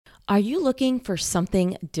Are you looking for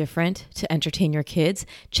something different to entertain your kids?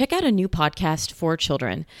 Check out a new podcast for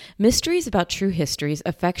children. Mysteries About True Histories,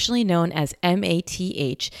 affectionately known as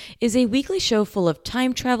MATH, is a weekly show full of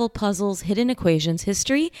time travel, puzzles, hidden equations,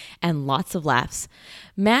 history, and lots of laughs.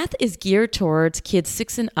 Math is geared towards kids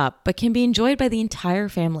 6 and up, but can be enjoyed by the entire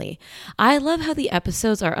family. I love how the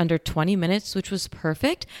episodes are under 20 minutes, which was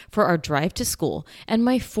perfect for our drive to school, and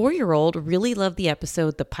my 4-year-old really loved the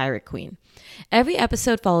episode The Pirate Queen. Every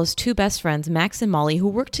episode follows two best friends, Max and Molly, who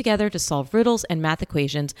work together to solve riddles and math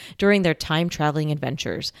equations during their time-traveling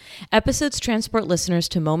adventures. Episodes transport listeners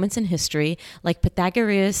to moments in history like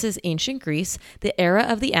Pythagoras' ancient Greece, the era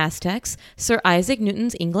of the Aztecs, Sir Isaac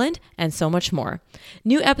Newton's England, and so much more.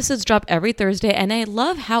 New episodes drop every Thursday, and I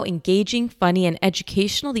love how engaging, funny, and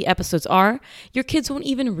educational the episodes are. Your kids won't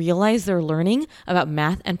even realize they're learning about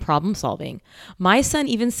math and problem solving. My son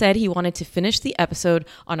even said he wanted to finish the episode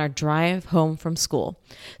on our drive home from school.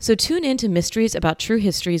 So tune in to Mysteries About True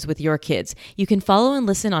Histories with your kids. You can follow and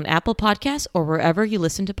listen on Apple Podcasts or wherever you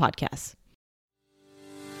listen to podcasts.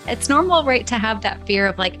 It's normal, right, to have that fear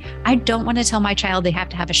of like, I don't want to tell my child they have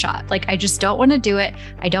to have a shot. Like, I just don't want to do it.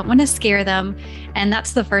 I don't want to scare them. And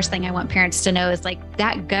that's the first thing I want parents to know is like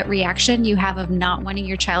that gut reaction you have of not wanting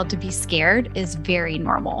your child to be scared is very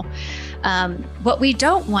normal. What we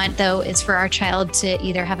don't want, though, is for our child to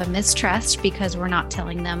either have a mistrust because we're not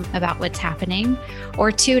telling them about what's happening,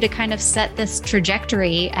 or two, to kind of set this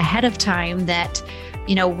trajectory ahead of time that,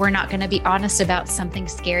 you know, we're not going to be honest about something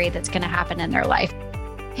scary that's going to happen in their life.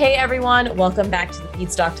 Hey everyone, welcome back to the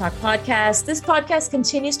Pete's Doc Talk podcast. This podcast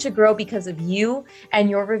continues to grow because of you and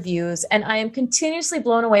your reviews, and I am continuously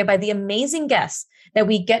blown away by the amazing guests that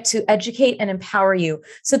we get to educate and empower you.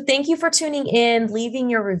 So thank you for tuning in, leaving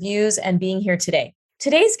your reviews, and being here today.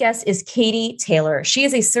 Today's guest is Katie Taylor. She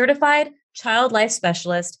is a certified child life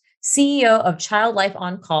specialist, CEO of Child Life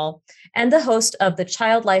on Call, and the host of the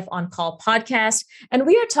Child Life on Call podcast. And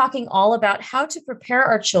we are talking all about how to prepare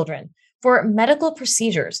our children for medical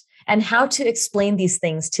procedures and how to explain these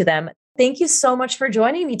things to them. Thank you so much for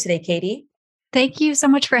joining me today, Katie. Thank you so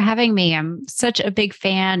much for having me. I'm such a big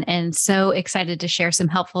fan and so excited to share some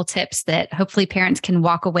helpful tips that hopefully parents can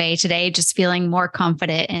walk away today just feeling more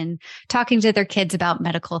confident in talking to their kids about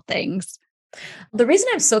medical things. The reason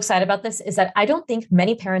I'm so excited about this is that I don't think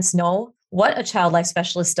many parents know what a child life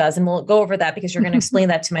specialist does. And we'll go over that because you're going to explain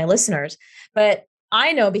that to my listeners. But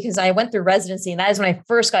I know because I went through residency, and that is when I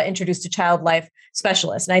first got introduced to child life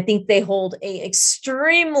specialists. And I think they hold a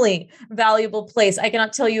extremely valuable place. I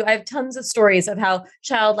cannot tell you, I have tons of stories of how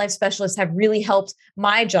child life specialists have really helped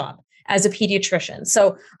my job as a pediatrician.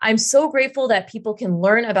 So I'm so grateful that people can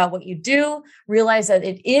learn about what you do, realize that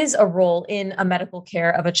it is a role in a medical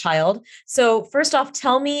care of a child. So first off,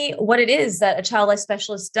 tell me what it is that a child life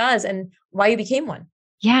specialist does and why you became one.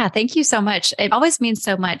 Yeah, thank you so much. It always means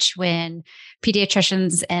so much when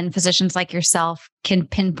pediatricians and physicians like yourself can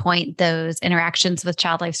pinpoint those interactions with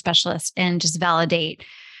child life specialists and just validate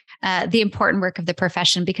the important work of the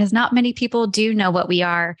profession, because not many people do know what we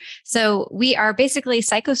are. So we are basically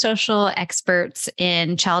psychosocial experts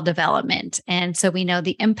in child development. And so we know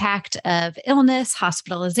the impact of illness,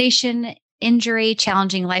 hospitalization, injury,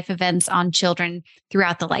 challenging life events on children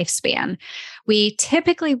throughout the lifespan. We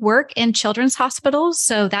typically work in children's hospitals,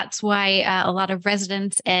 so that's why a lot of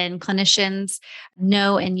residents and clinicians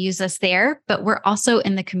know and use us there. But we're also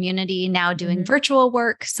in the community now doing virtual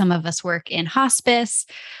work. Some of us work in hospice.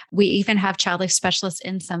 We even have child life specialists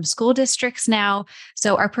in some school districts now.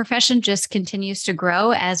 So our profession just continues to grow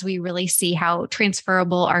as we really see how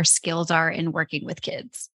transferable our skills are in working with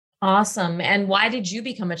kids. Awesome. And why did you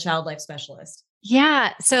become a child life specialist?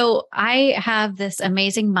 Yeah. So I have this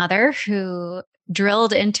amazing mother who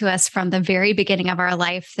drilled into us from the very beginning of our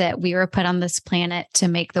life that we were put on this planet to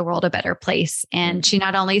make the world a better place. And she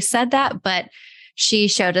not only said that, but she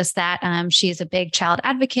showed us that she is a big child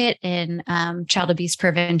advocate in child abuse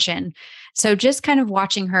prevention. So just kind of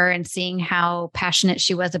watching her and seeing how passionate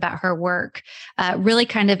she was about her work really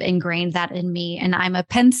kind of ingrained that in me. And I'm a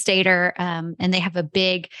Penn Stater, and they have a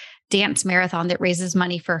big dance marathon that raises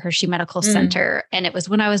money for Hershey Medical Center. And it was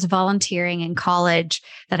when I was volunteering in college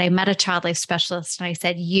that I met a child life specialist. And I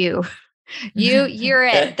said, you're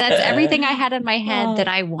it. That's everything I had in my head that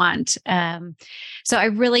I want. So I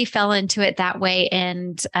really fell into it that way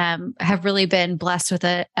and have really been blessed with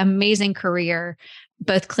an amazing career,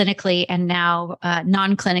 both clinically and now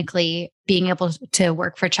non-clinically, being able to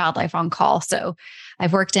work for Child Life on Call. So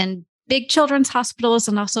I've worked in big children's hospitals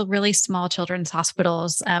and also really small children's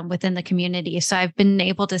hospitals within the community. So I've been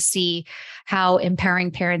able to see how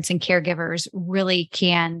empowering parents and caregivers really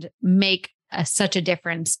can make such a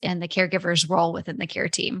difference in the caregiver's role within the care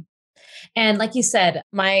team. And like you said,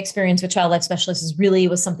 my experience with child life specialists is really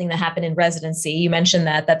was something that happened in residency. You mentioned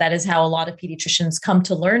that is how a lot of pediatricians come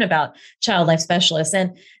to learn about child life specialists.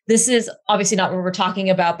 And this is obviously not what we're talking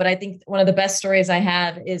about, but I think one of the best stories I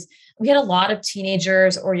have is we had a lot of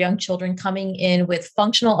teenagers or young children coming in with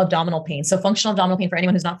functional abdominal pain. So functional abdominal pain, for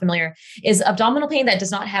anyone who's not familiar, is abdominal pain that does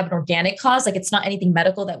not have an organic cause. Like it's not anything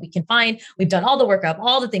medical that we can find. We've done all the workup,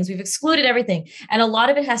 all the things, we've excluded everything. And a lot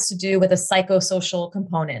of it has to do with a psychosocial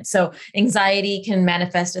component. So anxiety can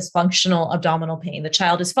manifest as functional abdominal pain. The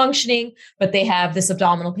child is functioning, but they have this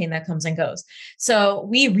abdominal pain that comes and goes. So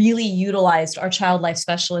we really utilized our child life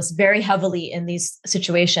specialists very heavily in these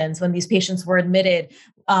situations when these patients were admitted,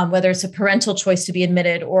 whether it's a parental choice to be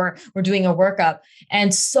admitted or we're doing a workup.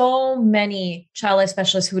 And so many child life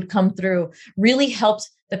specialists who would come through really helped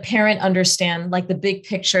the parent understand like the big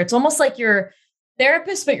picture. It's almost like you're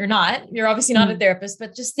therapist, but you're not. You're obviously not a therapist,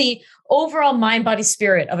 but just the overall mind, body,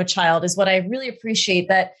 spirit of a child is what I really appreciate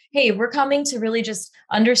that, hey, we're coming to really just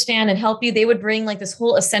understand and help you. They would bring like this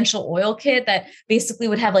whole essential oil kit that basically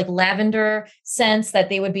would have like lavender scents that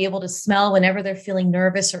they would be able to smell whenever they're feeling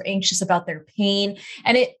nervous or anxious about their pain.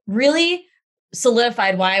 And it really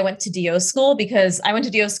solidified why I went to DO school, because I went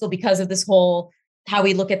to DO school because of this whole, how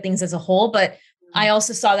we look at things as a whole. But I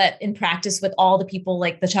also saw that in practice with all the people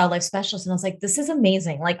like the child life specialists. And I was like, this is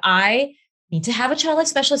amazing. Like I need to have a child life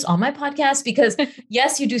specialist on my podcast because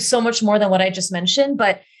yes, you do so much more than what I just mentioned.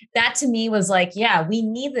 But that to me was like, yeah, we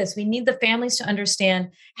need this. We need the families to understand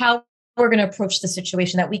how we're going to approach the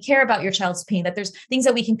situation, that we care about your child's pain, that there's things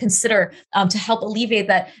that we can consider to help alleviate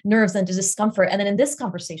that nerves and discomfort. And then in this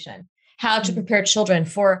conversation, how to prepare children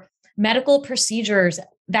for medical procedures,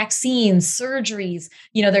 vaccines, surgeries,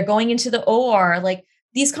 they're going into the OR. Like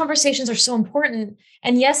these conversations are so important.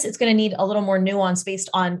 And yes, it's going to need a little more nuance based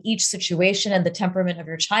on each situation and the temperament of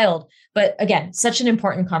your child. But again, such an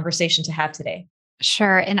important conversation to have today.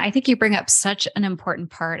 Sure. And I think you bring up such an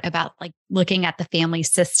important part about like looking at the family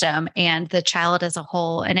system and the child as a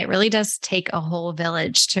whole. And it really does take a whole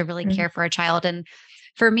village to really care for a child. And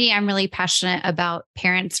for me, I'm really passionate about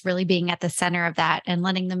parents really being at the center of that and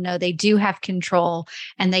letting them know they do have control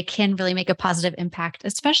and they can really make a positive impact,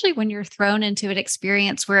 especially when you're thrown into an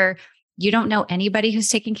experience where you don't know anybody who's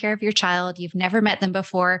taking care of your child. You've never met them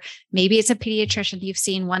before. Maybe it's a pediatrician you've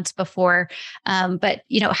seen once before. But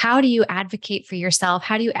how do you advocate for yourself?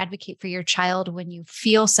 How do you advocate for your child when you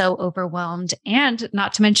feel so overwhelmed and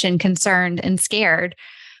not to mention concerned and scared?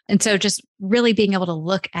 And so just really being able to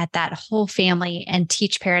look at that whole family and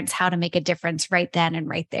teach parents how to make a difference right then and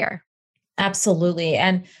right there. Absolutely.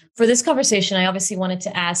 And for this conversation, I obviously wanted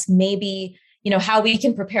to ask maybe, how we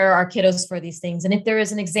can prepare our kiddos for these things. And if there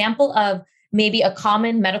is an example of maybe a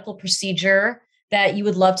common medical procedure that you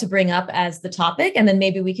would love to bring up as the topic, and then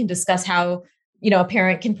maybe we can discuss how, a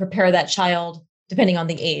parent can prepare that child depending on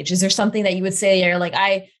the age. Is there something that you would say, you're like,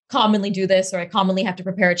 I commonly do this, or I commonly have to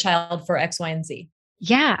prepare a child for X, Y, and Z?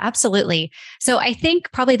 Yeah, absolutely. So I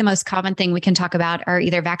think probably the most common thing we can talk about are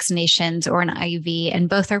either vaccinations or an IV, and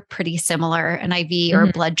both are pretty similar, an IV or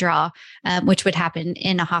a blood draw, which would happen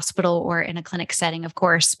in a hospital or in a clinic setting, of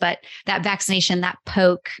course. But that vaccination, that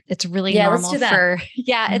poke, it's really normal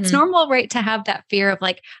it's normal, right? To have that fear of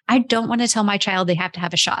like, I don't want to tell my child they have to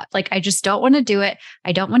have a shot. Like, I just don't want to do it.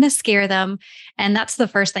 I don't want to scare them. And that's the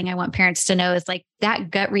first thing I want parents to know is like that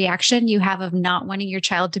gut reaction you have of not wanting your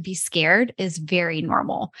child to be scared is very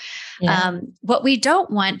normal. Yeah. What we don't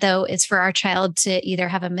want though, is for our child to either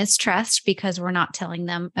have a mistrust because we're not telling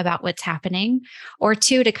them about what's happening, or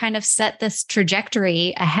two, to kind of set this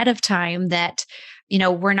trajectory ahead of time that,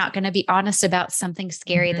 we're not going to be honest about something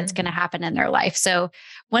scary that's going to happen in their life. So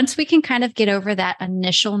once we can kind of get over that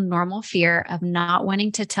initial normal fear of not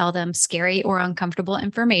wanting to tell them scary or uncomfortable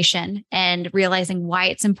information and realizing why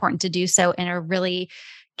it's important to do so in a really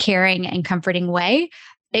caring and comforting way,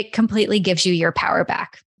 it completely gives you your power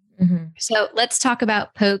back. So let's talk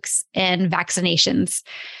about pokes and vaccinations.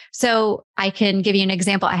 So I can give you an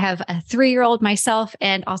example. I have a 3-year-old myself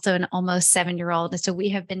and also an almost 7-year-old. So we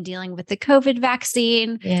have been dealing with the COVID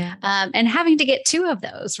vaccine and having to get 2 of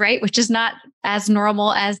those, right? Which is not as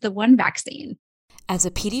normal as the 1 vaccine. As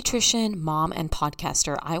a pediatrician, mom, and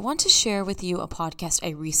podcaster, I want to share with you a podcast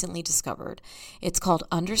I recently discovered. It's called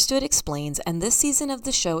Understood Explains, and this season of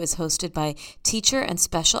the show is hosted by teacher and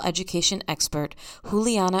special education expert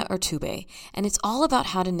Juliana Urtube, and it's all about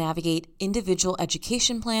how to navigate individual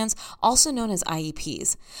education plans, also known as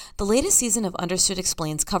IEPs. The latest season of Understood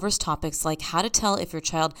Explains covers topics like how to tell if your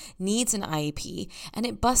child needs an IEP, and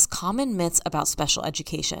it busts common myths about special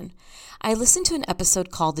education. I listened to an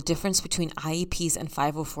episode called The Difference Between IEPs 403bs and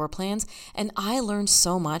 504 plans, and I learned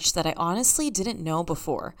so much that I honestly didn't know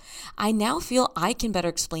before. I now feel I can better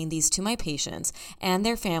explain these to my patients and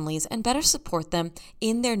their families and better support them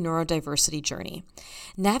in their neurodiversity journey.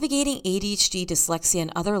 Navigating ADHD, dyslexia,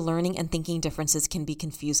 and other learning and thinking differences can be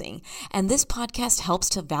confusing, and this podcast helps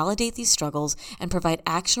to validate these struggles and provide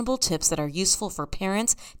actionable tips that are useful for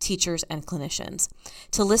parents, teachers, and clinicians.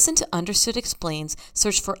 To listen to Understood Explains,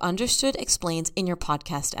 search for Understood Explains in your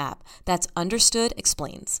podcast app. That's Understood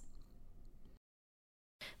Explains.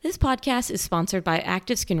 This podcast is sponsored by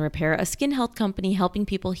Active Skin Repair, a skin health company helping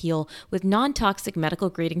people heal with non-toxic medical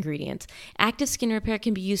grade ingredients. Active Skin Repair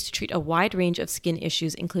can be used to treat a wide range of skin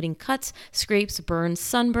issues, including cuts, scrapes, burns,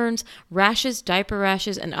 sunburns, rashes, diaper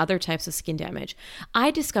rashes, and other types of skin damage. I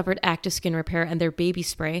discovered Active Skin Repair and their baby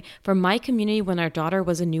spray from my community when our daughter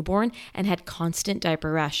was a newborn and had constant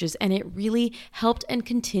diaper rashes, and it really helped and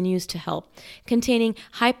continues to help. Containing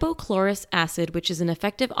hypochlorous acid, which is an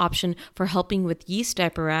effective option for helping with yeast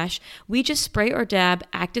diaper rash, we just spray or dab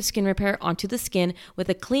Active Skin Repair onto the skin with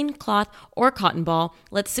a clean cloth or cotton ball,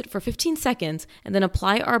 let sit for 15 seconds, and then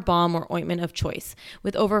apply our balm or ointment of choice.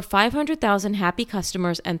 With over 500,000 happy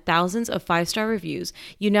customers and thousands of 5-star reviews,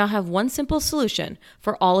 you now have one simple solution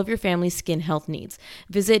for all of your family's skin health needs.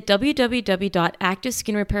 Visit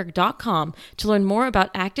www.activeskinrepair.com to learn more about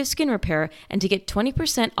Active Skin Repair and to get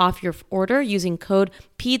 20% off your order using code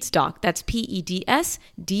PEDSDOC. That's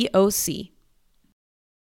PEDSDOC.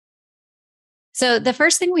 So the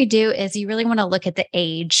first thing we do is you really want to look at the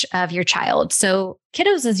age of your child. So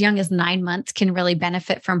kiddos as young as 9 months can really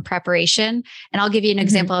benefit from preparation. And I'll give you an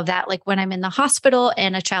example of that. Like when I'm in the hospital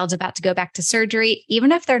and a child's about to go back to surgery,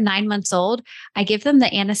 even if they're 9 months old, I give them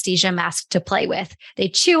the anesthesia mask to play with. They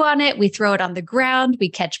chew on it. We throw it on the ground. We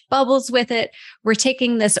catch bubbles with it. We're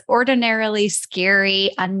taking this ordinarily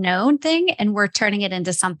scary, unknown thing, and we're turning it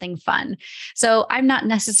into something fun. So I'm not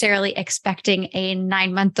necessarily expecting a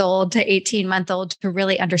 9-month-old to 18-month-old to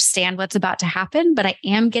really understand what's about to happen, but I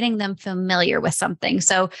am getting them familiar with something.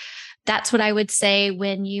 So that's what I would say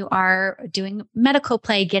when you are doing medical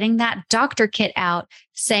play, getting that doctor kit out,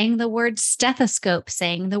 saying the word stethoscope,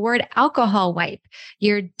 saying the word alcohol wipe.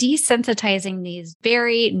 You're desensitizing these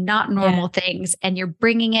very not normal things, and you're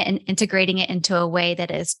bringing it and integrating it into a way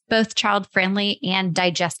that is both child friendly and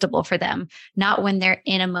digestible for them, not when they're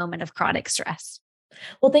in a moment of chronic stress.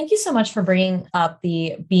 Well, thank you so much for bringing up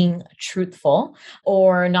the being truthful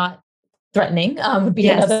or not threatening would be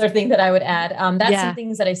another thing that I would add. That's some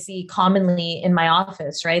things that I see commonly in my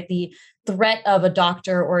office, right? The threat of a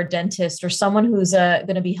doctor or a dentist or someone who's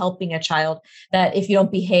going to be helping a child that if you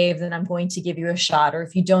don't behave, then I'm going to give you a shot. Or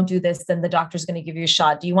if you don't do this, then the doctor's going to give you a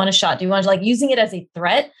shot. Do you want a shot? Do you want to, like, using it as a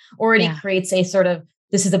threat already creates a sort of,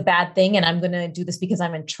 this is a bad thing and I'm going to do this because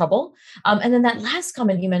I'm in trouble. And then that last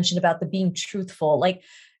comment you mentioned about the being truthful, like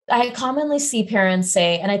I commonly see parents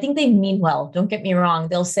say, and I think they mean well, don't get me wrong.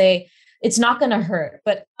 They'll say, it's not going to hurt,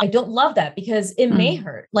 but I don't love that because it may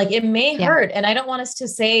hurt. Like it may hurt. And I don't want us to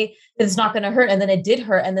say that it's not going to hurt. And then it did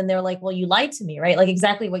hurt. And then they're like, well, you lied to me, right? Like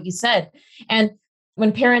exactly what you said. And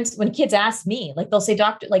when kids ask me, like they'll say,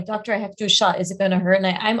 doctor, I have to do a shot. Is it going to hurt? And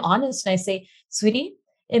I'm honest. And I say, sweetie,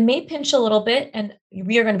 it may pinch a little bit and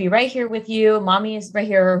we are going to be right here with you. Mommy is right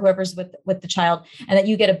here or whoever's with the child, and that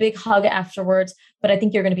you get a big hug afterwards. But I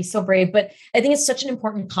think you're going to be so brave. But I think it's such an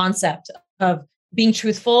important concept of being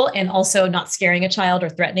truthful and also not scaring a child or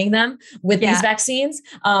threatening them with these vaccines,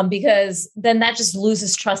 because then that just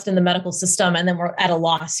loses trust in the medical system. And then we're at a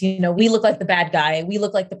loss. You know, we look like the bad guy. We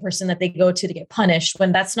look like the person that they go to get punished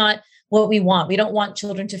when that's not what we want. We don't want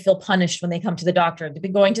children to feel punished when they come to the doctor.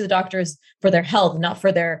 Going to the doctor is for their health, not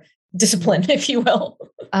for their discipline, if you will.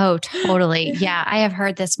 Oh, totally. Yeah. I have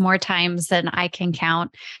heard this more times than I can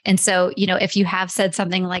count. And so, you know, if you have said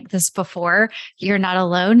something like this before, you're not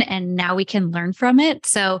alone and now we can learn from it.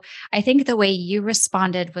 So I think the way you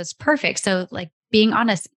responded was perfect. So like being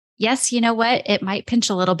honest, yes, you know what? It might pinch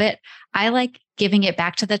a little bit. I like giving it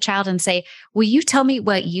back to the child and say, will you tell me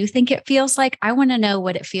what you think it feels like? I want to know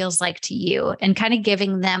what it feels like to you, and kind of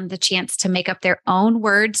giving them the chance to make up their own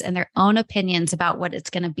words and their own opinions about what it's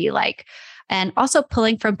going to be like. And also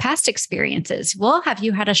pulling from past experiences. Well, have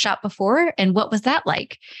you had a shot before? And what was that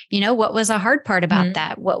like? You know, what was a hard part about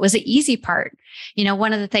that? What was the easy part? You know,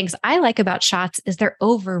 one of the things I like about shots is they're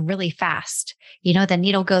over really fast. You know, the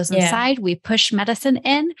needle goes inside, we push medicine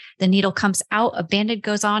in, the needle comes out, a Band-Aid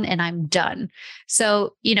goes on, and I'm done.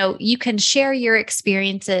 So, you know, you can share your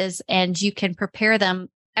experiences and you can prepare them.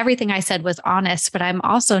 Everything I said was honest, but I'm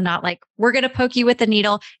also not like, we're going to poke you with the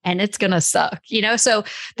needle and it's going to suck, you know? So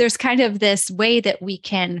there's kind of this way that we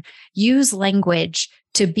can use language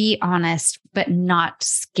to be honest, but not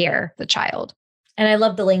scare the child. And I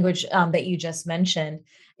love the language that you just mentioned.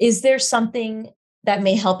 Is there something that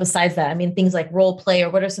may help besides that? I mean, things like role play,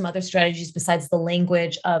 or what are some other strategies besides the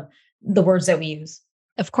language of the words that we use?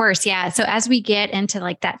 Of course. Yeah. So as we get into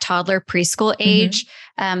like that toddler preschool Mm-hmm. age,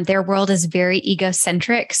 their world is very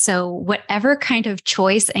egocentric. So whatever kind of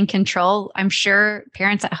choice and control, I'm sure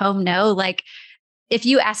parents at home know, like, if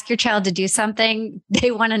you ask your child to do something,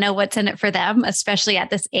 they want to know what's in it for them, especially at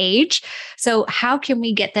this age. So, how can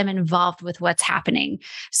we get them involved with what's happening?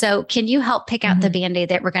 So, can you help pick out the Mm-hmm. Band-Aid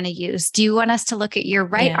that we're going to use? Do you want us to look at your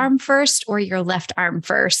right Yeah. arm first or your left arm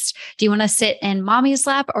first? Do you want to sit in mommy's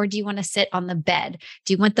lap or do you want to sit on the bed?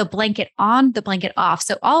 Do you want the blanket on, the blanket off?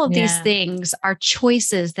 So, all of these Yeah. things are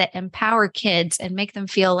choices that empower kids and make them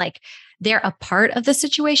feel like they're a part of the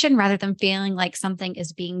situation rather than feeling like something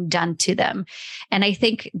is being done to them. And I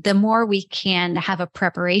think the more we can have a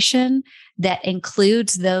preparation that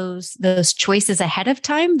includes those choices ahead of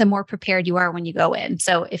time, the more prepared you are when you go in.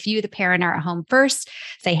 So if you, the parent, are at home first,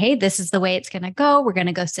 say, hey, this is the way it's going to go. We're going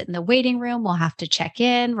to go sit in the waiting room. We'll have to check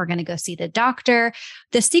in. We're going to go see the doctor.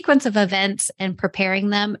 The sequence of events and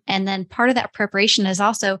preparing them. And then part of that preparation is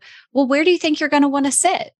also, well, where do you think you're going to want to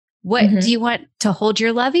sit? What do Mm-hmm. you want to hold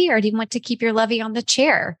your lovey or do you want to keep your lovey on the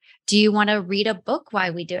chair? Do you want to read a book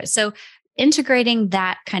while we do it? So integrating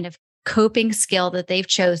that kind of coping skill that they've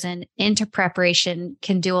chosen into preparation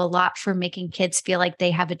can do a lot for making kids feel like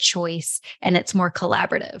they have a choice and it's more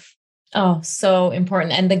collaborative. Oh, so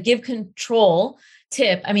important. And the give control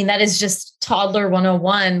tip, I mean, that is just toddler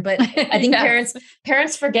 101, but I think Yes.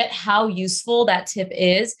 parents forget how useful that tip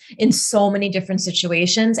is in so many different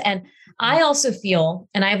situations. And I also feel,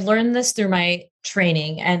 and I've learned this through my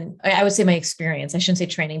training, and I would say my experience, I shouldn't say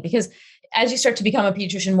training, because as you start to become a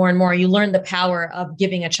pediatrician more and more, you learn the power of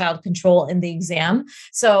giving a child control in the exam.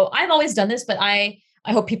 So I've always done this, but I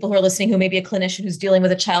hope people who are listening who may be a clinician who's dealing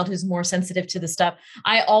with a child who's more sensitive to the stuff,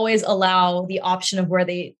 I always allow the option of where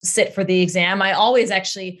they sit for the exam. I always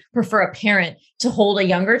actually prefer a parent to hold a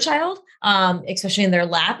younger child, especially in their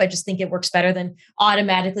lap. I just think it works better than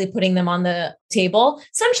automatically putting them on the table.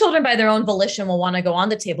 Some children by their own volition will want to go on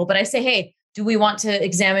the table, but I say, hey, do we want to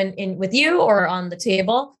examine in with you or on the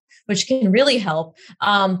table? Which can really help.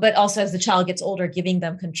 But also as the child gets older, giving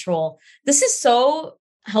them control. This is so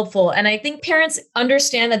helpful. And I think parents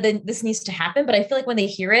understand that this needs to happen, but I feel like when they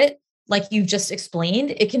hear it, like you've just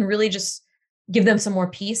explained, it can really just give them some more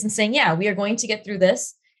peace and saying, yeah, we are going to get through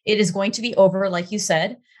this. It is going to be over. Like you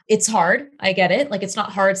said, it's hard. I get it. Like, it's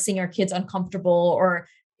not hard seeing our kids uncomfortable or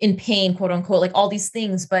in pain, quote unquote, like all these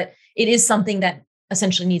things, but it is something that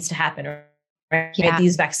essentially needs to happen. Right? Yeah.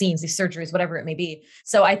 These vaccines, these surgeries, whatever it may be.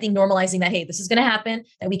 So I think normalizing that, hey, this is going to happen,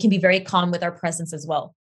 that we can be very calm with our presence as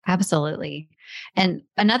well. Absolutely. And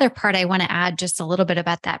another part I want to add just a little bit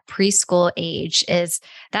about that preschool age is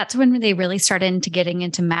that's when they really start into getting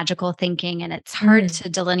into magical thinking. And it's hard to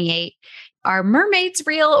delineate, are mermaids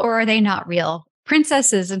real or are they not real?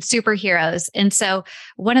 Princesses and superheroes. And so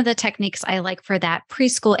one of the techniques I like for that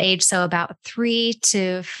preschool age, so about 3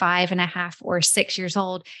 to 5.5 or 6 years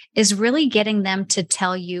old, is really getting them to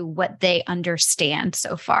tell you what they understand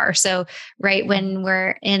so far. So right when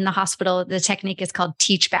we're in the hospital, the technique is called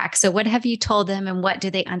teach back. So what have you told them and what do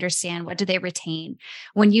they understand? What do they retain?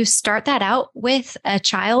 When you start that out with a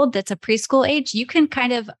child that's a preschool age, you can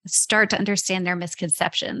kind of start to understand their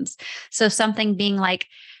misconceptions. So something being like,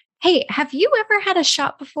 hey, have you ever had a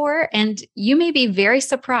shot before? And you may be very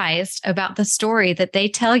surprised about the story that they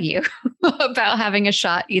tell you about having a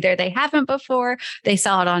shot. Either they haven't before, they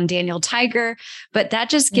saw it on Daniel Tiger, but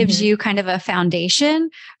that just gives you kind of a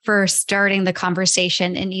foundation for starting the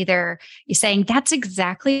conversation and either saying, that's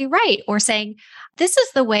exactly right, or saying, this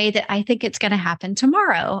is the way that I think it's going to happen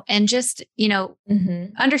tomorrow. And just,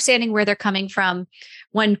 understanding where they're coming from.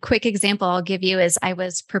 One quick example I'll give you is I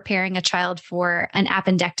was preparing a child for an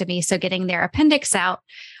appendectomy. So getting their appendix out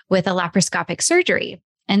with a laparoscopic surgery.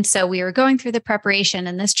 And so we were going through the preparation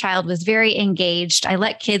and this child was very engaged. I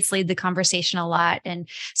let kids lead the conversation a lot. And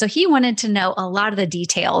so he wanted to know a lot of the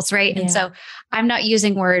details, right? Yeah. And so I'm not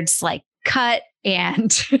using words like cut and,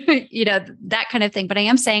 that kind of thing. But I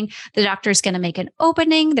am saying the doctor is going to make an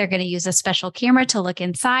opening. They're going to use a special camera to look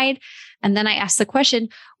inside. And then I asked the question,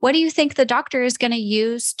 what do you think the doctor is going to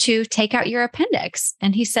use to take out your appendix?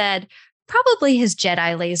 And he said, probably his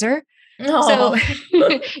Jedi laser. So, Oh, so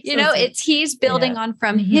sweet. he's building Yeah. on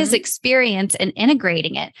from his experience and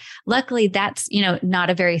integrating it. Luckily, that's, not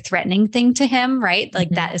a very threatening thing to him, right? Like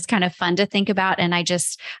that is kind of fun to think about. And I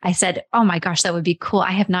said, oh my gosh, that would be cool.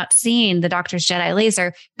 I have not seen the doctor's Jedi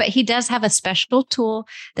laser, but he does have a special tool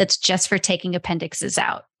that's just for taking appendixes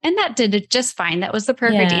out. And that did it just fine. That was the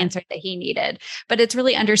perfect answer that he needed. But it's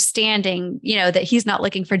really understanding, that he's not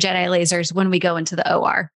looking for Jedi lasers when we go into the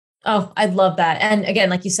OR. Oh, I love that. And again,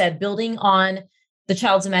 like you said, building on the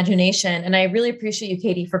child's imagination. And I really appreciate you,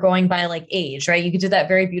 Katie, for going by like age, right? You could do that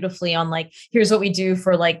very beautifully on like, here's what we do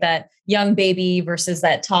for like that young baby versus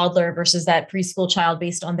that toddler versus that preschool child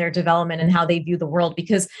based on their development and how they view the world,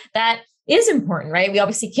 because that is important, right? We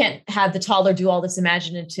obviously can't have the toddler do all this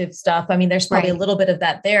imaginative stuff. I mean, there's probably a little bit of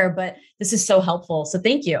that there, but this is so helpful. So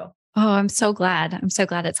thank you. Oh, I'm so glad. I'm so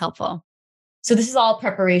glad it's helpful. So this is all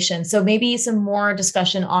preparation. So maybe some more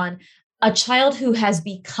discussion on a child who has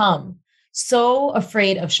become so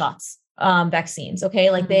afraid of shots, vaccines.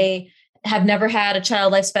 Okay. Like they have never had a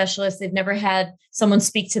child life specialist. They've never had someone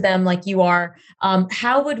speak to them like you are.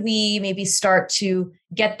 How would we maybe start to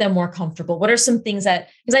get them more comfortable? What are some things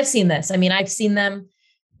because I've seen this. I mean, I've seen them.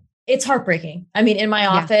 It's heartbreaking. I mean, in my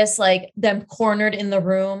office, like them cornered in the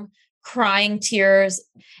room, crying tears.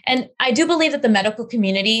 And I do believe that the medical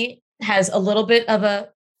community has a little bit of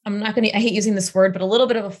I hate using this word, but a little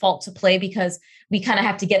bit of a fault to play because we kind of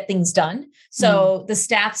have to get things done. So the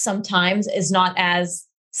staff sometimes is not as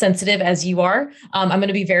sensitive as you are. I'm going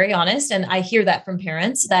to be very honest. And I hear that from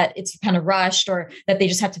parents that it's kind of rushed or that they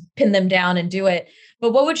just have to pin them down and do it.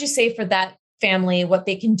 But what would you say for that family, what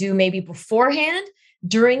they can do maybe beforehand,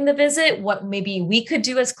 during the visit, what maybe we could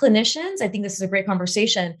do as clinicians? I think this is a great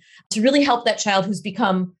conversation to really help that child who's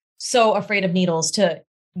become so afraid of needles to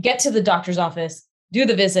get to the doctor's office, do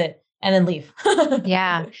the visit, and then leave.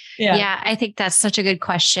 Yeah. I think that's such a good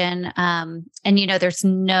question. And there's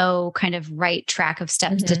no kind of right track of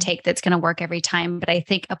steps to take that's going to work every time. But I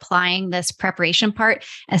think applying this preparation part,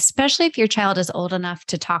 especially if your child is old enough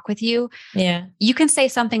to talk with you, you can say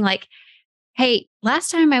something like, hey,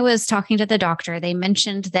 last time I was talking to the doctor, they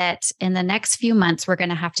mentioned that in the next few months, we're going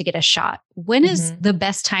to have to get a shot. When is the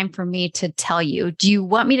best time for me to tell you? Do you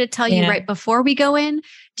want me to tell you right before we go in?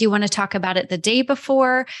 Do you want to talk about it the day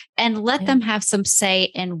before? And let them have some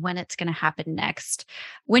say in when it's going to happen next.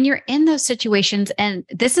 When you're in those situations, and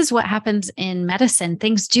this is what happens in medicine,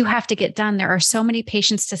 things do have to get done. There are so many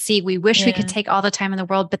patients to see. We wish we could take all the time in the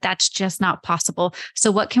world, but that's just not possible.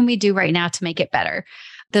 So what can we do right now to make it better?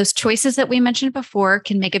 Those choices that we mentioned before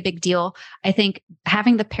can make a big deal. I think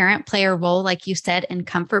having the parent play a role, like you said, in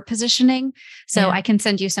comfort positioning. So I can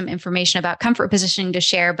send you some information about comfort positioning to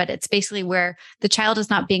share, but it's basically where the child is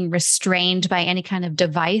not being restrained by any kind of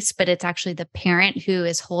device, but it's actually the parent who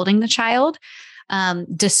is holding the child.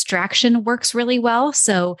 Distraction works really well.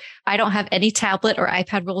 So I don't have any tablet or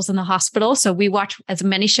iPad rules in the hospital. So we watch as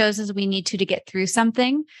many shows as we need to get through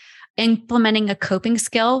something. Implementing a coping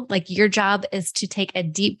skill, like your job is to take a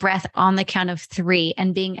deep breath on the count of 3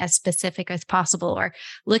 and being as specific as possible, or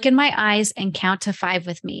look in my eyes and count to 5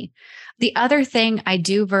 with me. The other thing I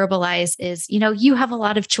do verbalize is, you have a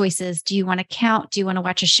lot of choices. Do you want to count? Do you want to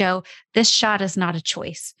watch a show? This shot is not a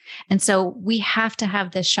choice. And so we have to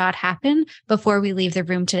have this shot happen before we leave the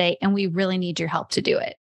room today. And we really need your help to do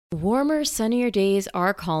it. Warmer, sunnier days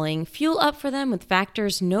are calling. Fuel up for them with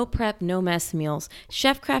Factor's no prep, no mess meals.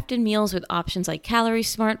 Chef-crafted meals with options like Calorie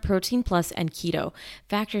Smart, Protein Plus, and Keto.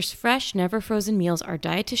 Factor's fresh, never frozen meals are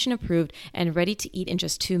dietitian approved and ready to eat in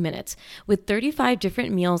just 2 minutes. With 35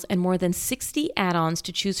 different meals and more than 60 add-ons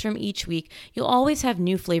to choose from each week, you'll always have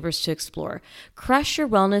new flavors to explore. Crush your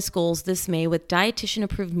wellness goals this May with dietitian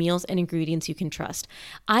approved meals and ingredients you can trust.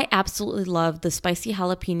 I absolutely love the spicy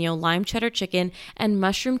jalapeno lime cheddar chicken and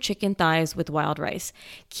mushroom chicken thighs with wild rice.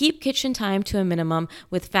 Keep kitchen time to a minimum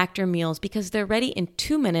with Factor meals because they're ready in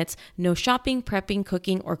 2 minutes, no shopping, prepping,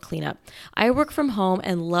 cooking, or cleanup. I work from home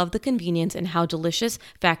and love the convenience and how delicious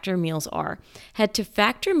Factor meals are. Head to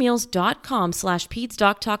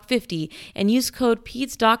factormeals.com/PedsDocTalk50 and use code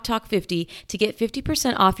PedsDocTalk50 to get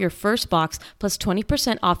 50% off your first box plus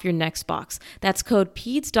 20% off your next box. That's code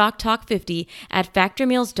PedsDocTalk50 at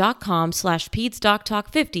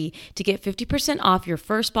factormeals.com/PedsDocTalk50 to get 50% off your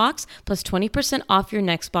first box plus 20% off your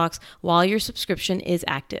next box while your subscription is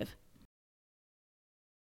active.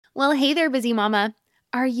 Well, hey there, busy mama.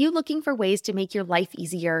 Are you looking for ways to make your life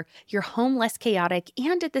easier, your home less chaotic,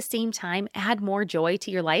 and at the same time add more joy to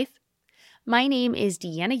your life? My name is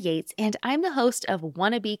Deanna Yates, and I'm the host of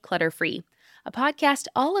Wanna Be Clutter-Free, a podcast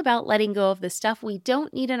all about letting go of the stuff we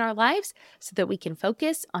don't need in our lives so that we can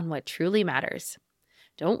focus on what truly matters.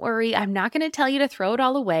 Don't worry, I'm not going to tell you to throw it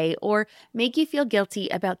all away or make you feel guilty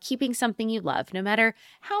about keeping something you love, no matter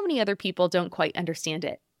how many other people don't quite understand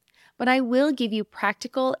it. But I will give you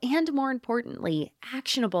practical and, more importantly,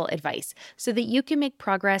 actionable advice so that you can make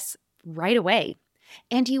progress right away.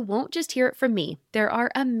 And you won't just hear it from me. There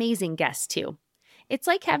are amazing guests too. It's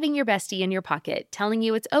like having your bestie in your pocket telling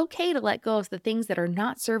you it's okay to let go of the things that are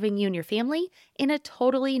not serving you and your family in a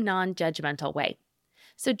totally non-judgmental way.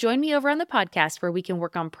 So join me over on the podcast where we can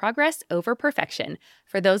work on progress over perfection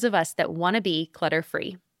for those of us that want to be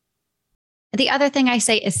clutter-free. The other thing I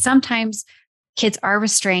say is sometimes kids are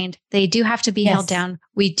restrained. They do have to be held down.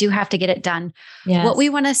 We do have to get it done. Yes. What we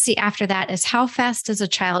want to see after that is how fast does a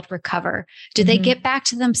child recover? Do they get back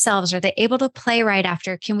to themselves? Are they able to play right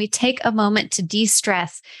after? Can we take a moment to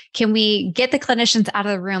de-stress? Can we get the clinicians out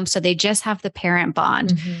of the room so they just have the parent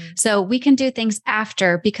bond? So we can do things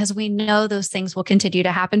after because we know those things will continue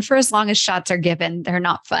to happen for as long as shots are given. They're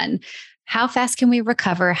not fun. How fast can we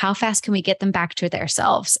recover? How fast can we get them back to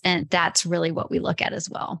themselves? And that's really what we look at as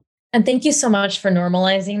well. And thank you so much for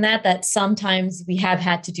normalizing that sometimes we have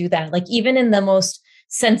had to do that, like even in the most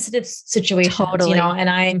sensitive situations, totally. And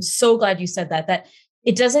I'm so glad you said that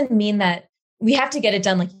it doesn't mean that we have to get it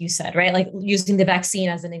done, like you said, right? Like using the vaccine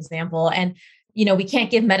as an example. And, we can't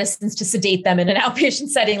give medicines to sedate them in an outpatient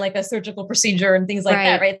setting, like a surgical procedure and things like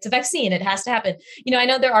that, right? It's a vaccine. It has to happen. I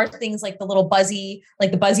know there are things like the little buzzy,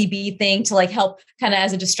 like the buzzy bee thing to like help kind of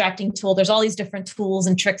as a distracting tool. There's all these different tools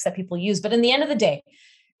and tricks that people use. But in the end of the day,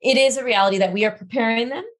 it is a reality that we are preparing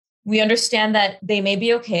them. We understand that they may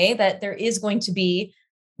be okay, that there is going to be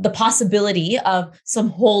the possibility of some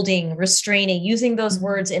holding, restraining, using those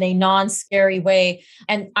words in a non-scary way.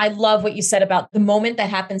 And I love what you said about the moment that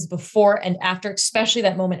happens before and after, especially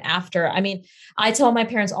that moment after. I mean, I tell my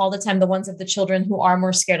parents all the time, the ones of the children who are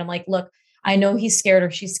more scared, I'm like, look, I know he's scared or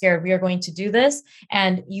she's scared. We are going to do this.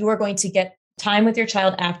 And you are going to get time with your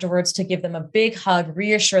child afterwards to give them a big hug,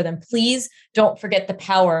 reassure them. Please don't forget the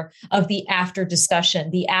power of the after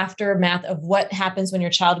discussion, the aftermath of what happens when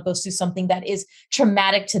your child goes through something that is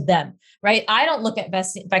traumatic to them, right? I don't look at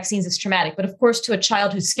vaccines as traumatic, but of course, to a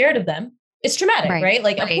child who's scared of them, it's traumatic, right?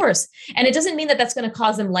 Like, of course. And it doesn't mean that that's going to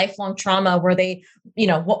cause them lifelong trauma where they,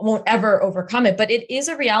 won't ever overcome it. But it is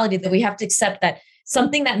a reality that we have to accept that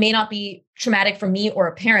something that may not be traumatic for me or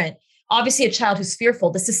a parent, obviously a child who's fearful,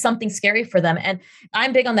 this is something scary for them. And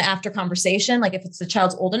I'm big on the after conversation. Like if it's the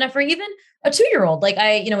child's old enough or even a 2-year-old, like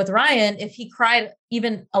with Ryan, if he cried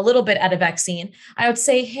even a little bit at a vaccine, I would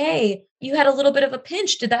say, hey, you had a little bit of a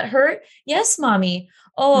pinch. Did that hurt? Yes, mommy.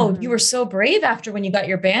 Oh, you were so brave after when you got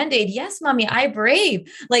your Band-Aid. Yes, mommy, I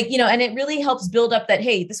brave. And it really helps build up that,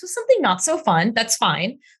 hey, this was something not so fun. That's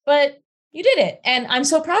fine. But you did it. And I'm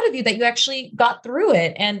so proud of you that you actually got through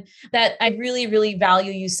it. And that I really, really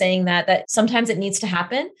value you saying that sometimes it needs to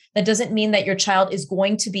happen. That doesn't mean that your child is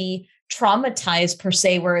going to be traumatized per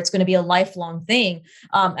se, where it's going to be a lifelong thing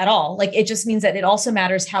at all. Like it just means that it also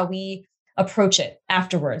matters how we approach it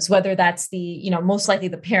afterwards, whether that's the, most likely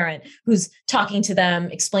the parent who's talking to them,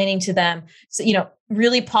 explaining to them, so,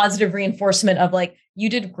 really positive reinforcement of like, you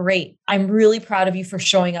did great. I'm really proud of you for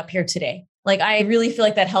showing up here today. Like, I really feel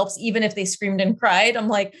like that helps. Even if they screamed and cried, I'm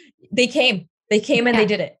like, they came and they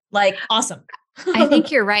did it. Like, awesome. I think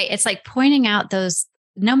you're right. It's like pointing out those,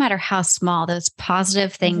 no matter how small, those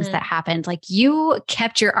positive things that happened. Like you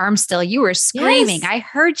kept your arm still. You were screaming. Yes. I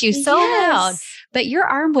heard you so loud, but your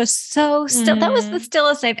arm was so still. That was the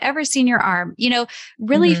stillest I've ever seen your arm,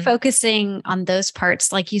 really focusing on those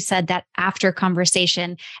parts. Like you said, that after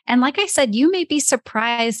conversation. And like I said, you may be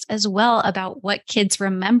surprised as well about what kids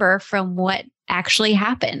remember from what actually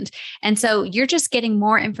happened. And so you're just getting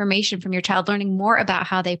more information from your child, learning more about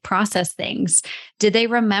how they process things. Did they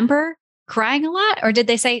remember crying a lot? Or did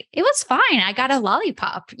they say, it was fine, I got a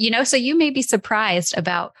lollipop? So you may be surprised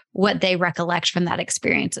about what they recollect from that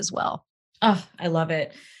experience as well. Oh, I love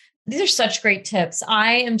it. These are such great tips.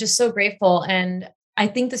 I am just so grateful. And I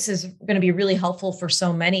think this is going to be really helpful for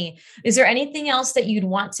so many. Is there anything else that you'd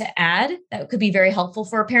want to add that could be very helpful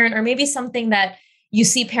for a parent, or maybe something that you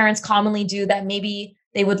see parents commonly do that maybe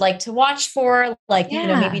they would like to watch for, like,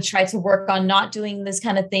 maybe try to work on not doing this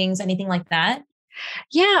kind of things, anything like that?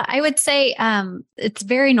 Yeah, I would say it's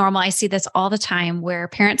very normal. I see this all the time where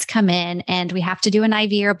parents come in and we have to do an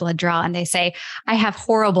IV or blood draw and they say, I have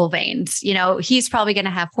horrible veins. He's probably going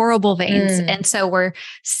to have horrible veins. And so we're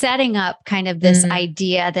setting up kind of this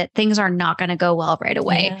idea that things are not going to go well right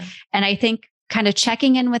away. Yeah. And I think kind of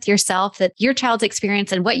checking in with yourself that your child's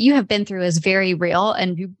experience and what you have been through is very real,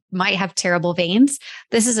 and you might have terrible veins.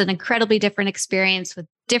 This is an incredibly different experience with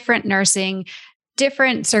different nursing,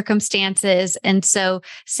 different circumstances. And so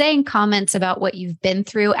saying comments about what you've been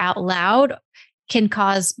through out loud can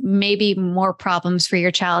cause maybe more problems for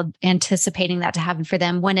your child, anticipating that to happen for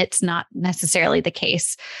them when it's not necessarily the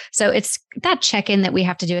case. So it's that check-in that we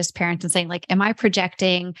have to do as parents and saying, like, am I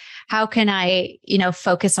projecting? How can I,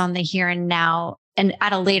 focus on the here and now? And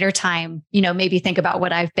at a later time, maybe think about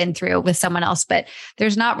what I've been through with someone else, but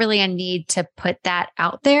there's not really a need to put that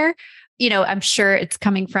out there. I'm sure it's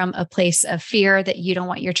coming from a place of fear that you don't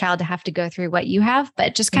want your child to have to go through what you have,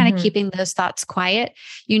 but just kind of keeping those thoughts quiet.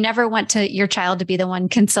 You never want your child to be the one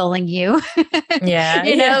consoling you.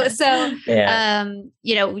 Yeah. So,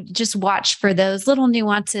 just watch for those little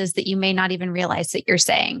nuances that you may not even realize that you're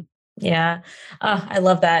saying. Yeah. I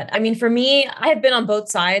love that. I mean, for me, I have been on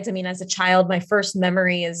both sides. I mean, as a child, my first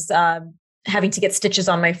memory is having to get stitches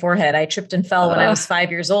on my forehead. I tripped and fell when I was 5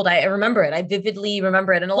 years old. I remember it. I vividly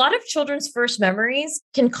remember it. And a lot of children's first memories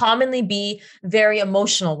can commonly be very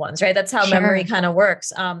emotional ones, right? That's how memory kind of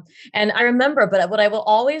works. And I remember, but what I will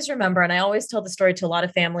always remember, and I always tell the story to a lot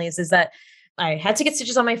of families, is that I had to get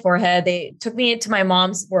stitches on my forehead. They took me to my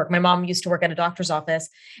mom's work. My mom used to work at a doctor's office,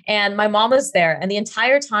 and my mom was there. And the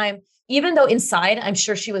entire time, even though inside, I'm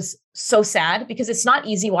sure she was so sad, because it's not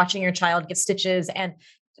easy watching your child get stitches and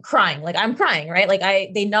crying. Like, I'm crying, right? Like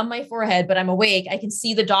they numb my forehead, but I'm awake. I can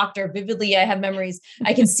see the doctor vividly. I have memories.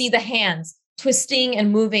 I can see the hands twisting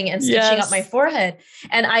and moving and stitching up my forehead.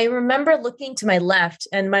 And I remember looking to my left,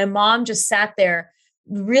 and my mom just sat there,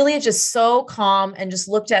 really just so calm, and just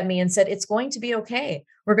looked at me and said, "It's going to be okay.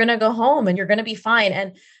 We're going to go home and you're going to be fine."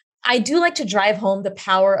 And I do like to drive home the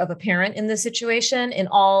power of a parent in this situation, in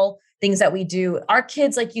all things that we do. Our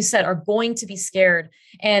kids, like you said, are going to be scared,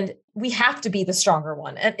 and we have to be the stronger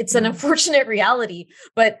one. And it's an unfortunate reality,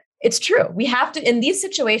 but it's true. We have to, in these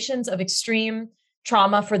situations of extreme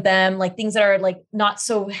trauma for them, like things that are like not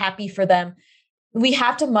so happy for them, we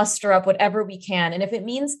have to muster up whatever we can. And if it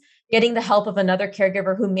means getting the help of another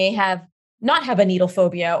caregiver who may not have a needle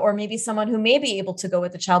phobia, or maybe someone who may be able to go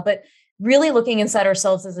with the child, but really looking inside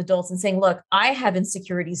ourselves as adults and saying, look, I have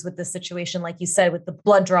insecurities with this situation, like you said, with the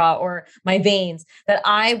blood draw or my veins, that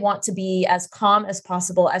I want to be as calm as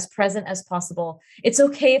possible, as present as possible. It's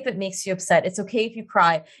okay if it makes you upset. It's okay if you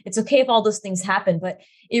cry. It's okay if all those things happen, but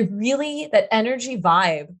that energy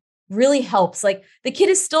vibe really helps. Like, the kid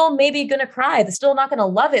is still maybe going to cry. They're still not going to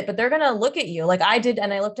love it, but they're going to look at you like I did.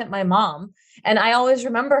 And I looked at my mom, and I always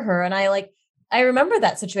remember her. And I remember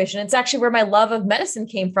that situation. It's actually where my love of medicine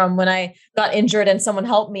came from. When I got injured and someone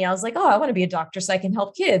helped me, I was like, oh, I want to be a doctor so I can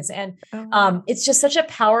help kids. And it's just such a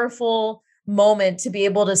powerful moment to be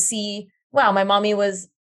able to see, wow, my mommy was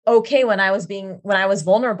okay when I was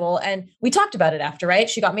vulnerable. And we talked about it after, right?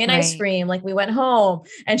 She got me an ice cream. Like, we went home,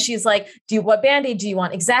 and she's like, what Band-Aid do you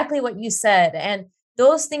want? Exactly what you said. And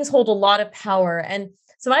those things hold a lot of power. And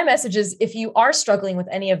so my message is, if you are struggling with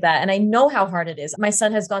any of that, and I know how hard it is, my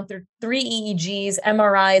son has gone through 3 EEGs,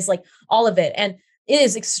 MRIs, like all of it. And it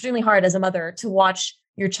is extremely hard as a mother to watch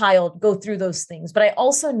your child go through those things. But I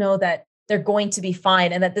also know that they're going to be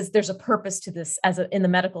fine, and that there's a purpose to this in the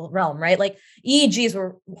medical realm, right? Like, EEGs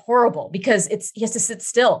were horrible because he has to sit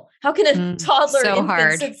still. How can a toddler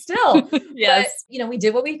infant sit still? Yes. But, we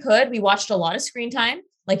did what we could. We watched a lot of screen time.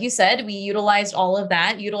 Like you said, we utilized all of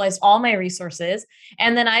that, utilized all my resources.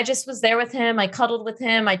 And then I just was there with him. I cuddled with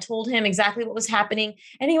him. I told him exactly what was happening.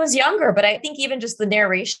 And he was younger, but I think even just the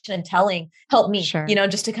narration and telling helped me,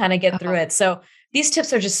 just to kind of get through it. So these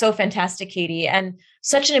tips are just so fantastic, Katie, and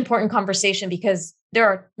such an important conversation, because there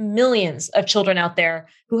are millions of children out there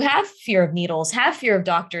who have fear of needles, have fear of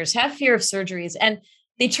doctors, have fear of surgeries, and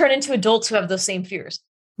they turn into adults who have those same fears.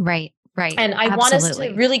 Right. Right. And I want us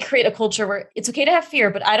to really create a culture where it's okay to have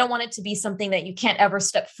fear, but I don't want it to be something that you can't ever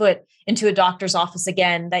step foot into a doctor's office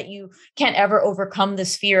again, that you can't ever overcome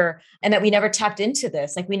this fear, and that we never tapped into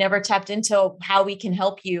this. Like, we never tapped into how we can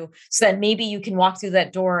help you, so that maybe you can walk through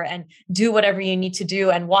that door and do whatever you need to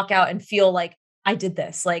do and walk out and feel like, I did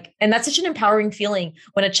this. Like, and that's such an empowering feeling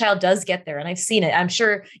when a child does get there. And I've seen it. I'm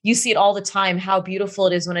sure you see it all the time, how beautiful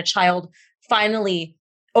it is when a child finally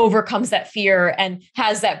overcomes that fear and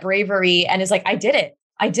has that bravery and is like, I did it.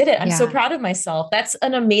 I'm so proud of myself. That's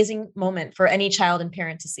an amazing moment for any child and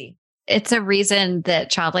parent to see. It's a reason that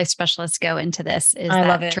child life specialists go into this, is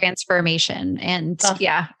that transformation. And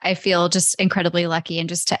I feel just incredibly lucky. And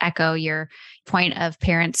just to echo your point of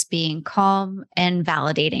parents being calm and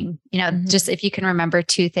validating, just if you can remember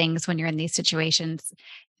 2 things when you're in these situations: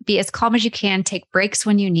 be as calm as you can, take breaks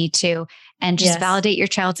when you need to, and just validate your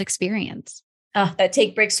child's experience. That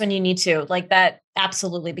take breaks when you need to, like that.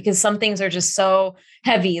 Absolutely. Because some things are just so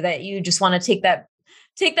heavy that you just want to take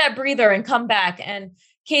that breather and come back. And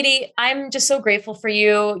Katie, I'm just so grateful for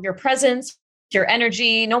you, your presence, your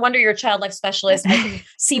energy. No wonder you're a child life specialist. I can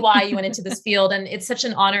see why you went into this field. And it's such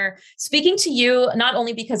an honor speaking to you, not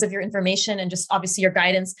only because of your information and just obviously your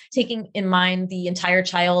guidance, taking in mind the entire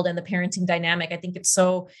child and the parenting dynamic. I think it's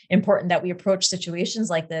so important that we approach situations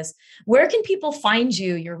like this. Where can people find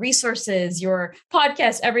you, your resources, your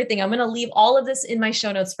podcast, everything? I'm going to leave all of this in my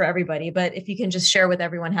show notes for everybody, but if you can just share with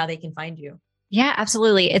everyone how they can find you. Yeah,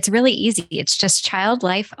 absolutely. It's really easy. It's just Child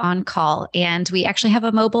Life on Call. And we actually have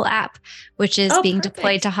a mobile app, which is being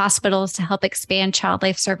deployed to hospitals to help expand child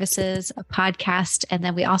life services, a podcast. And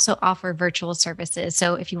then we also offer virtual services.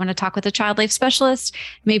 So if you want to talk with a child life specialist,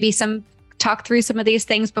 maybe talk through some of these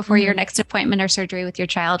things before your next appointment or surgery with your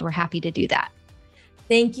child, we're happy to do that.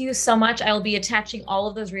 Thank you so much. I will be attaching all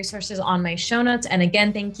of those resources on my show notes. And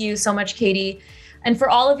again, thank you so much, Katie. And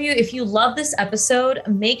for all of you, if you love this episode,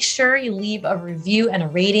 make sure you leave a review and a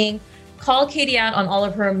rating. Call Katie out on all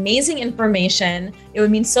of her amazing information. It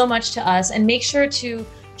would mean so much to us. And make sure to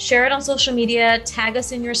share it on social media, tag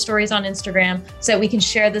us in your stories on Instagram so that we can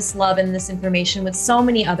share this love and this information with so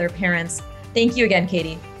many other parents. Thank you again,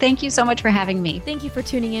 Katie. Thank you so much for having me. Thank you for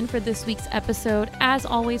tuning in for this week's episode. As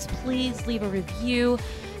always, please leave a review.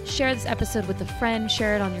 Share this episode with a friend,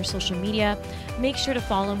 share it on your social media. Make sure to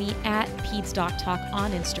follow me at Peds Doc Talk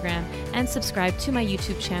on Instagram and subscribe to my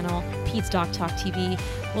YouTube channel, Peds Doc Talk TV.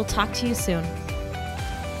 We'll talk to you soon.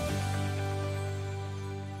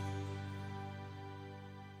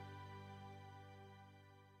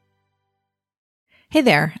 Hey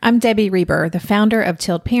there, I'm Debbie Reber, the founder of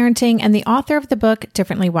Tilt Parenting and the author of the book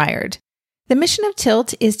Differently Wired. The mission of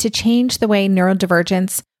Tilt is to change the way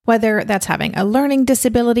neurodivergence, whether that's having a learning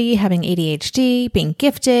disability, having ADHD, being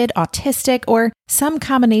gifted, autistic, or some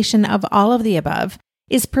combination of all of the above,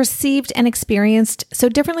 is perceived and experienced so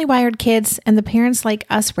differently wired kids and the parents like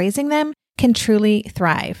us raising them can truly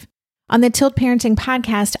thrive. On the Tilt Parenting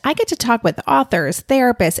podcast, I get to talk with authors,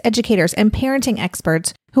 therapists, educators, and parenting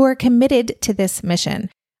experts who are committed to this mission.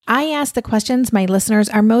 I ask the questions my listeners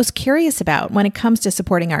are most curious about when it comes to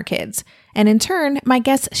supporting our kids. And in turn, my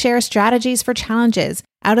guests share strategies for challenges,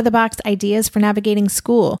 out-of-the-box ideas for navigating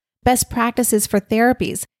school, best practices for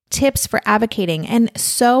therapies, tips for advocating, and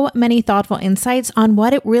so many thoughtful insights on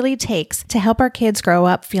what it really takes to help our kids grow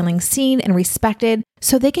up feeling seen and respected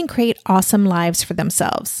so they can create awesome lives for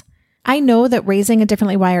themselves. I know that raising a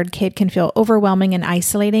differently wired kid can feel overwhelming and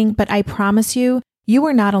isolating, but I promise you, you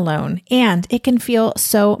are not alone, and it can feel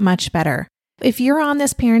so much better. If you're on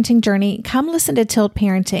this parenting journey, come listen to Tilt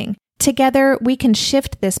Parenting. Together, we can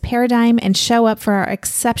shift this paradigm and show up for our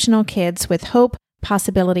exceptional kids with hope,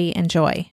 possibility, and joy.